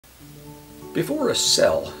Before a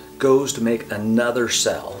cell goes to make another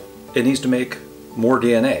cell, it needs to make more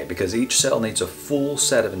DNA because each cell needs a full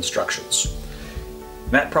set of instructions.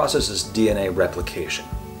 And that process is DNA replication.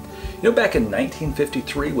 You know, back in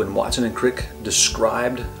 1953 when Watson and Crick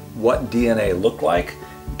described what DNA looked like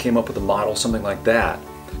and came up with a model, something like that,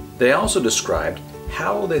 they also described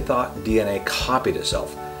how they thought DNA copied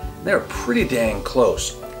itself. They're pretty dang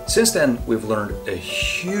close. Since then, we've learned a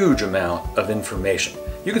huge amount of information.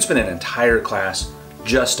 You could spend an entire class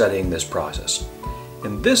just studying this process.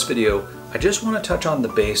 In this video, I just want to touch on the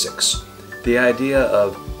basics. The idea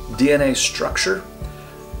of DNA structure,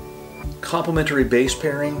 complementary base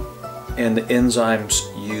pairing, and the enzymes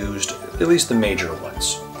used, at least the major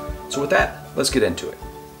ones. So with that, let's get into it.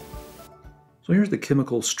 So here's the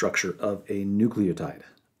chemical structure of a nucleotide.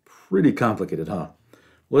 Pretty complicated, huh?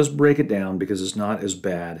 Let's break it down because it's not as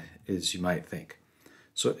bad as you might think.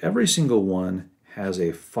 So every single one has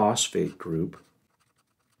a phosphate group.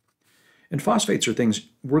 And phosphates are things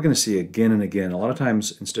we're going to see again and again. A lot of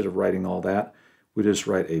times, instead of writing all that, we just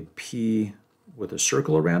write a P with a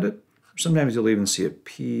circle around it. Sometimes you'll even see a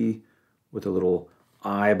P with a little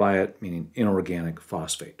I by it, meaning inorganic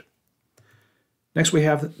phosphate. Next we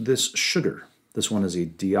have this sugar. This one is a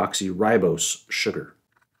deoxyribose sugar.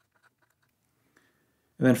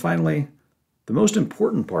 And then finally, the most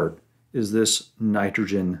important part is this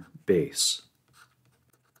nitrogen base.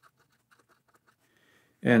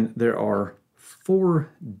 And there are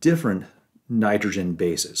 4 different nitrogen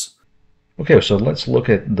bases. Okay, so let's look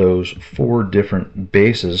at those 4 different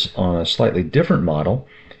bases on a slightly different model.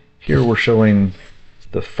 Here we're showing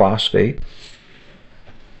the phosphate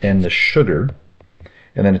and the sugar,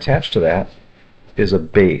 and then attached to that is a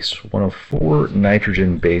base, one of 4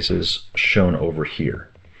 nitrogen bases shown over here.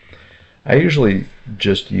 I usually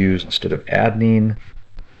just use, instead of adenine,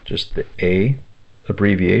 just the A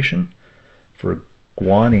abbreviation. For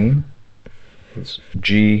guanine, it's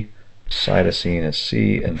G, cytosine is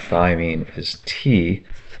C, and thymine is T.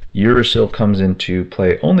 Uracil comes into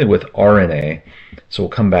play only with RNA, so we'll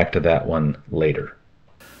come back to that one later.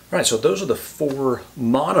 All right, so those are the 4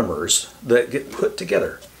 monomers that get put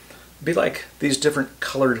together. It'd be like these different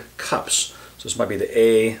colored cups. So this might be the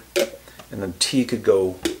A, and then T could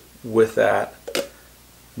go with that,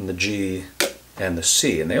 and the G and the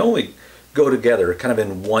C. And they only go together kind of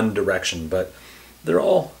in one direction, but they're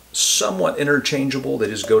all somewhat interchangeable. They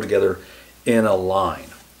just go together in a line.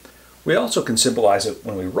 We also can symbolize it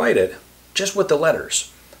when we write it just with the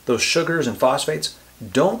letters. Those sugars and phosphates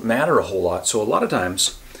don't matter a whole lot, so a lot of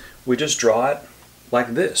times we just draw it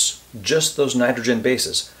like this, just those nitrogen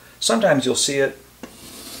bases. Sometimes you'll see it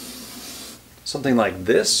something like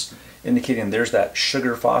this, indicating there's that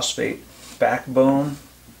sugar phosphate backbone,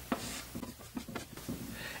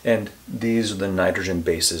 and these are the nitrogen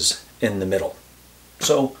bases in the middle.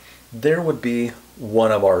 So there would be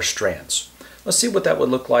one of our strands. Let's see what that would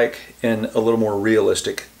look like in a little more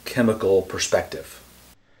realistic chemical perspective.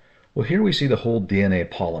 Well, here we see the whole DNA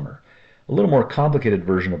polymer, a little more complicated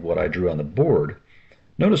version of what I drew on the board.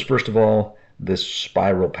 Notice first of all this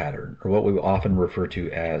spiral pattern, or what we often refer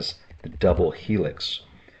to as the double helix.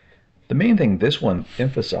 The main thing this one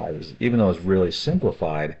emphasizes, even though it's really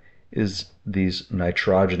simplified, is these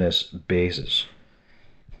nitrogenous bases.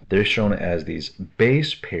 They're shown as these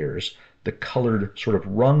base pairs, the colored sort of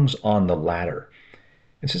rungs on the ladder.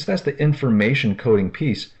 And since that's the information coding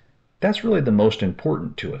piece, that's really the most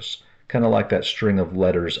important to us, kind of like that string of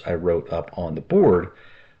letters I wrote up on the board,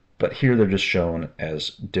 but here they're just shown as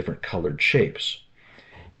different colored shapes.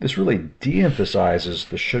 This really de-emphasizes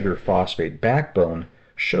the sugar phosphate backbone,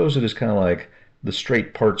 shows it as kind of like the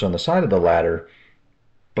straight parts on the side of the ladder,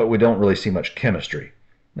 but we don't really see much chemistry.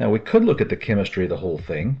 Now we could look at the chemistry of the whole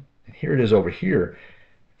thing, and here it is over here,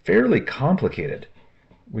 fairly complicated.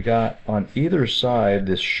 We got on either side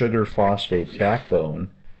this sugar phosphate backbone,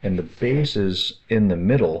 and the bases in the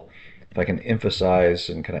middle. If I can emphasize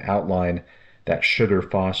and kind of outline that sugar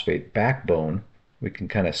phosphate backbone, we can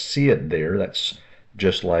kind of see it there. That's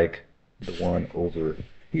just like the one over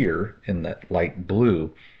here in that light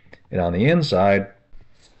blue. And on the inside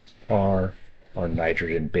are our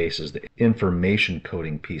nitrogen bases, the information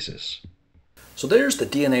coding pieces. So there's the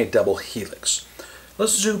DNA double helix.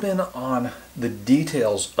 Let's zoom in on the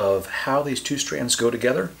details of how these 2 strands go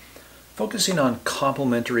together, focusing on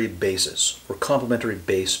complementary bases or complementary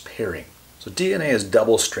base pairing. So DNA is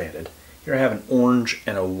double-stranded. Here I have an orange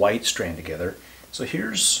and a white strand together. So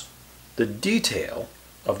here's the detail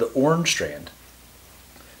of the orange strand.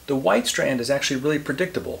 The white strand is actually really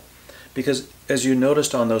predictable because, as you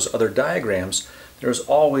noticed on those other diagrams, there's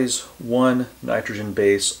always one nitrogen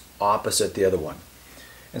base opposite the other one.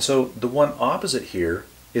 And so the one opposite here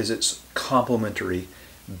is its complementary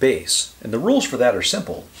base. And the rules for that are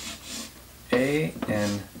simple. A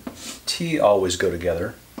and T always go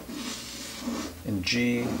together, and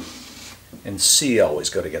G and C always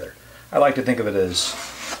go together. I like to think of it as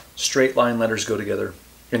straight line letters go together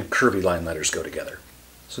and curvy line letters go together.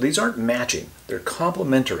 So these aren't matching, they're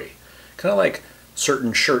complementary. Kind of like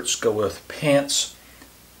certain shirts go with pants.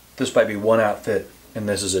 This might be one outfit and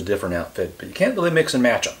this is a different outfit, but you can't really mix and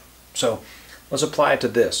match them. So let's apply it to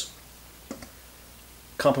this.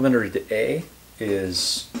 Complementary to A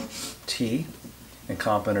is T, and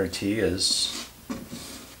complementary to T is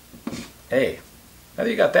A. Now that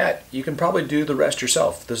you got that, you can probably do the rest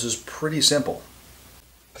yourself. This is pretty simple.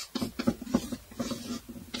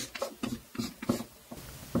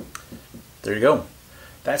 There you go.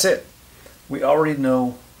 That's it. We already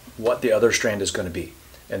know what the other strand is going to be.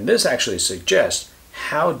 And this actually suggests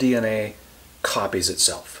how DNA copies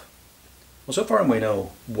itself. Well, so far we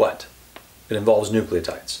know what. It involves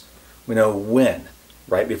nucleotides. We know when,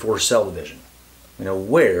 right before cell division. We know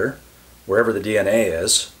where, wherever the DNA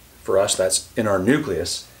is. For us, that's in our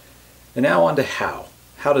nucleus. And now on to how.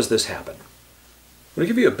 How does this happen? To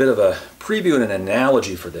give you a bit of a preview and an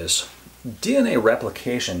analogy for this, DNA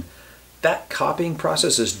replication, that copying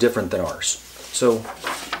process is different than ours. So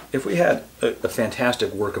if we had a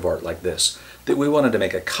fantastic work of art like this that we wanted to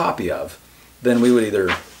make a copy of, then we would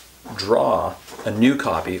either draw a new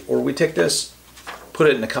copy or we take this, put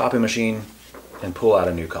it in a copy machine, and pull out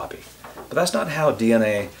a new copy. But that's not how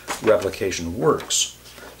DNA replication works.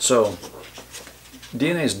 So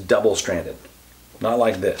DNA is double-stranded, not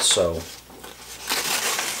like this. So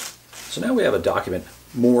now we have a document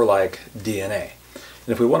more like DNA.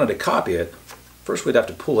 And if we wanted to copy it, first we'd have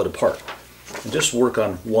to pull it apart and just work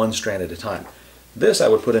on one strand at a time. This I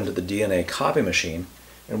would put into the DNA copy machine,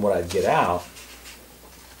 and what I'd get out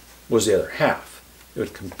was the other half. It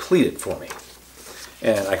would complete it for me.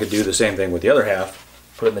 And I could do the same thing with the other half,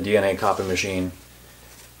 put it in the DNA copy machine,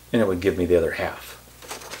 and it would give me the other half.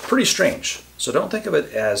 Pretty strange. So don't think of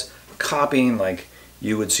it as copying like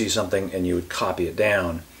you would see something and you would copy it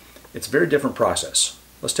down. It's a very different process.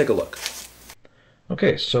 Let's take a look.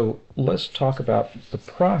 Okay, so let's talk about the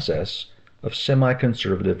process of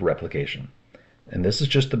semi-conservative replication. And this is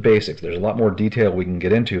just the basics. There's a lot more detail we can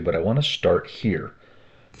get into, but I want to start here.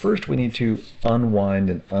 First, we need to unwind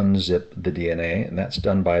and unzip the DNA, and that's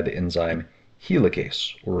done by the enzyme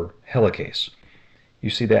helicase or helicase. You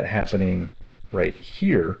see that happening right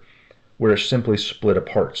here, where it's simply split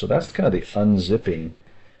apart. So that's kind of the unzipping.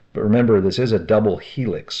 But remember, this is a double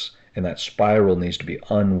helix, and that spiral needs to be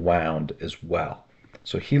unwound as well.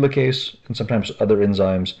 So helicase and sometimes other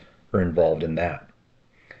enzymes are involved in that.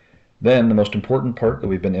 Then the most important part that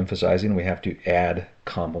we've been emphasizing, we have to add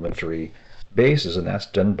complementary bases, and that's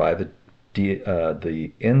done by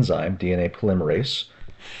the enzyme DNA polymerase.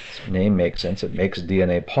 Its name makes sense. It makes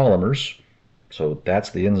DNA polymers. So that's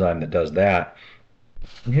the enzyme that does that.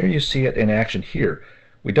 And here you see it in action here.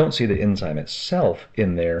 We don't see the enzyme itself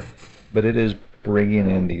in there, but it is bringing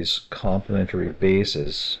in these complementary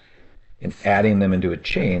bases and adding them into a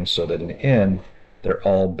chain so that in the end they're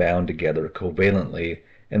all bound together covalently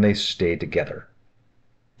and they stay together.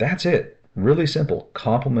 That's it. Really simple.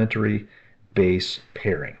 Complementary base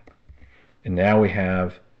pairing. And now we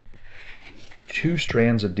have two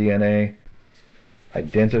strands of DNA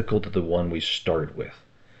identical to the one we started with.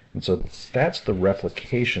 And so that's the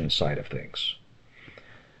replication side of things.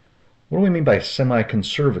 What do we mean by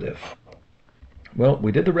semi-conservative? Well,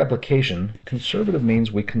 we did the replication. Conservative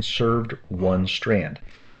means we conserved one strand.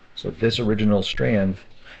 So this original strand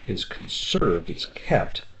is conserved, it's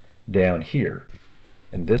kept down here.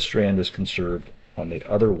 And this strand is conserved on the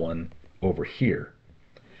other one over here.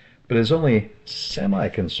 But it's only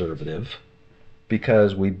semi-conservative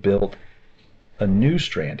because we built a new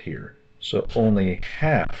strand here. So only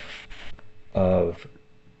half of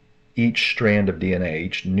each strand of DNA,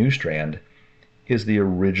 each new strand, is the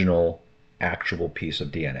original actual piece of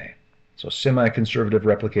DNA. So semi-conservative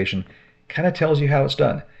replication kind of tells you how it's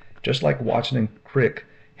done, just like Watson and Crick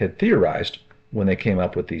had theorized when they came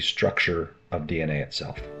up with the structure of DNA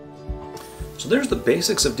itself. So there's the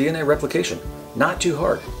basics of DNA replication. Not too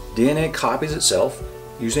hard. DNA copies itself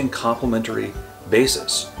using complementary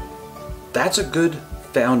bases. That's a good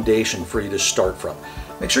foundation for you to start from.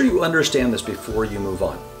 Make sure you understand this before you move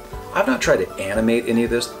on. I've not tried to animate any of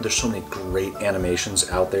this. There's so many great animations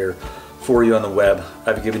out there for you on the web.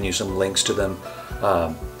 I've given you some links to them.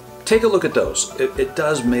 Take a look at those. It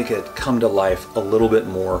does make it come to life a little bit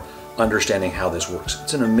more, understanding how this works.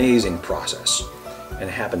 It's an amazing process, and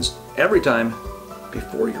it happens every time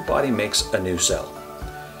before your body makes a new cell.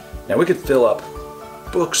 Now we could fill up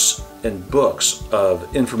books and books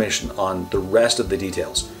of information on the rest of the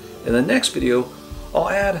details. In the next video, I'll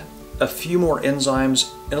add a few more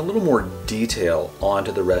enzymes and a little more detail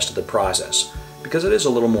onto the rest of the process, because it is a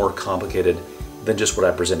little more complicated than just what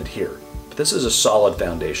I presented here. But this is a solid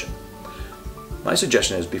foundation. My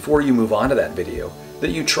suggestion is, before you move on to that video,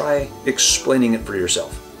 that you try explaining it for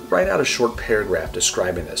yourself. Write out a short paragraph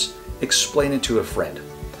describing this. Explain it to a friend.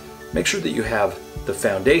 Make sure that you have the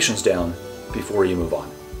foundations down before you move on.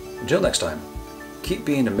 Until next time, keep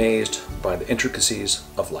being amazed by the intricacies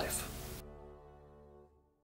of life.